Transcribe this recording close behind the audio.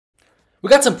We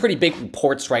got some pretty big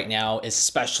reports right now,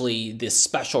 especially this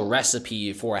special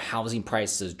recipe for housing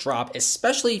prices drop,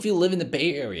 especially if you live in the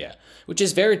Bay Area, which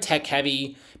is very tech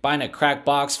heavy. Buying a crack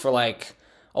box for like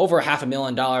over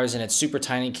 $500,000 and it's super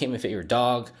tiny, can't even fit your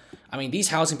dog. I mean, these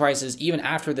housing prices, even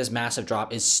after this massive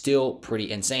drop, is still pretty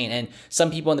insane. And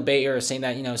some people in the Bay Area are saying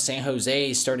that, San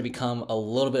Jose is starting to become a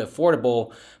little bit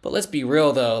affordable. But let's be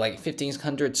real, though, like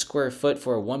 1,500 square foot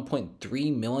for a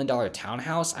 $1.3 million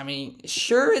townhouse. I mean,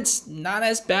 sure, it's not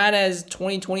as bad as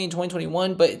 2020 and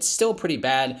 2021, but it's still pretty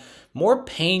bad. More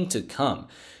pain to come.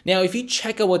 Now, if you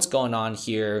check out what's going on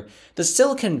here, the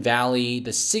Silicon Valley,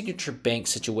 the Signature Bank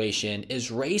situation is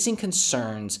raising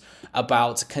concerns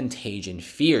about contagion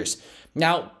fears.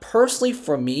 Now, personally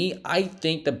for me, I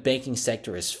think the banking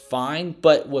sector is fine,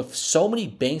 but with so many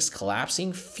banks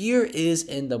collapsing, fear is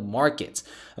in the markets.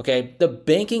 Okay, the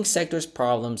banking sector's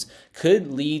problems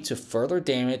could lead to further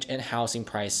damage in housing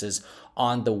prices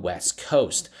on the West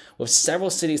Coast, with several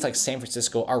cities like San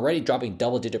Francisco already dropping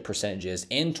double-digit percentages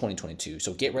in 2022.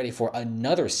 So get ready for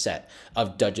another set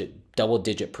of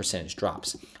double-digit percentage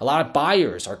drops. A lot of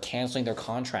buyers are canceling their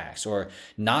contracts or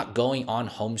not going on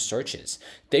home searches.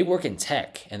 They work in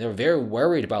tech and they're very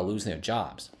worried about losing their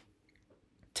jobs.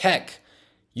 Tech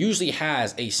usually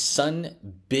has a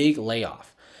sudden big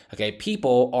layoff. Okay,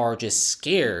 people are just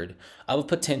scared of a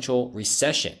potential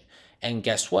recession. And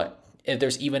guess what? If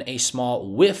there's even a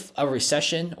small whiff of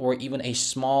recession or even a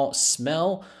small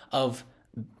smell of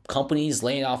companies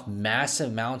laying off massive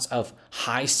amounts of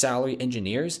high salary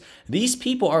engineers, these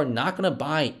people are not going to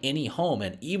buy any home.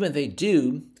 And even if they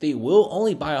do, they will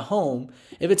only buy a home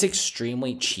if it's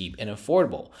extremely cheap and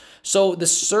affordable. So the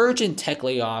surge in tech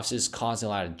layoffs is causing a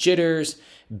lot of jitters.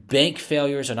 Bank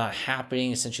failures are not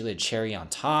happening, essentially a cherry on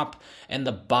top, and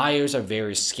the buyers are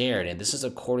very scared. And this is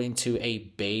according to a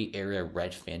Bay Area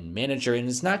Redfin manager. And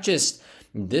it's not just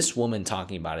this woman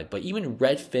talking about it, but even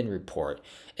Redfin report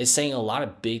is saying a lot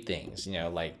of big things,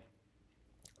 like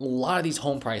a lot of these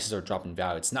home prices are dropping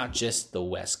value. It's not just the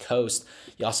West Coast.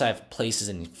 You also have places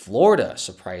in Florida,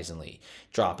 surprisingly,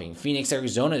 dropping. Phoenix,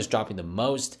 Arizona is dropping the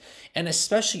most. And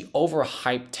especially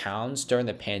overhyped towns during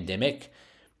the pandemic,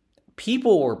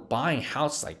 people were buying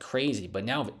houses like crazy, but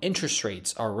now with interest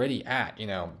rates already at,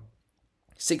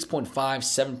 6.5,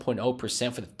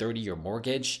 7.0% for the 30-year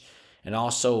mortgage, and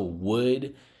also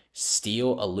wood,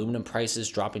 steel, aluminum prices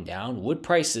dropping down. Wood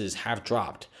prices have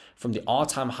dropped from the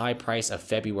all-time high price of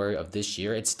February of this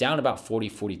year. It's down about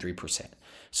 43%.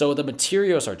 So the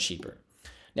materials are cheaper.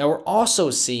 Now we're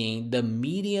also seeing the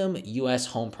median US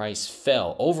home price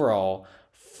fell overall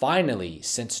finally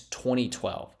since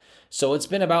 2012. So it's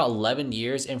been about 11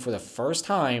 years, and for the first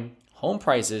time, home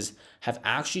prices have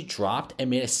actually dropped and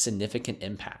made a significant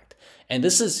impact. And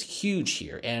this is huge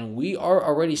here, and we are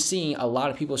already seeing a lot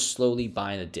of people slowly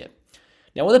buying the dip.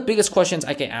 Now, one of the biggest questions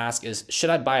I can ask is, should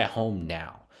I buy a home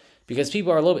now? Because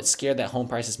people are a little bit scared that home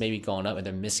prices may be going up and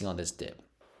they're missing on this dip.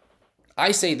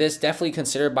 I say this, definitely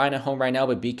consider buying a home right now,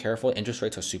 but be careful, interest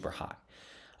rates are super high.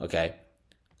 Okay,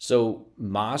 so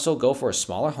might as well go for a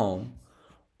smaller home,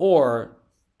 or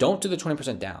don't do the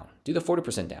 20% down, do the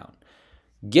 40% down.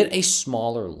 Get a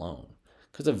smaller loan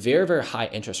because of very, very high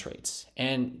interest rates.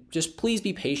 And just please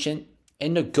be patient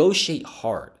and negotiate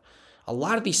hard. A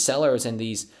lot of these sellers in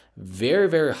these very,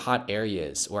 very hot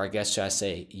areas, or I guess should I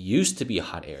say used to be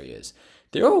hot areas,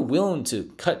 they're willing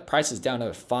to cut prices down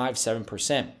to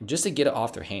 5-7% just to get it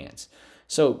off their hands.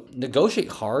 So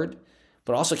negotiate hard,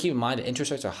 but also keep in mind that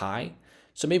interest rates are high.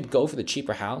 So maybe go for the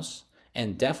cheaper house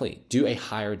and definitely do a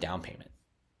higher down payment.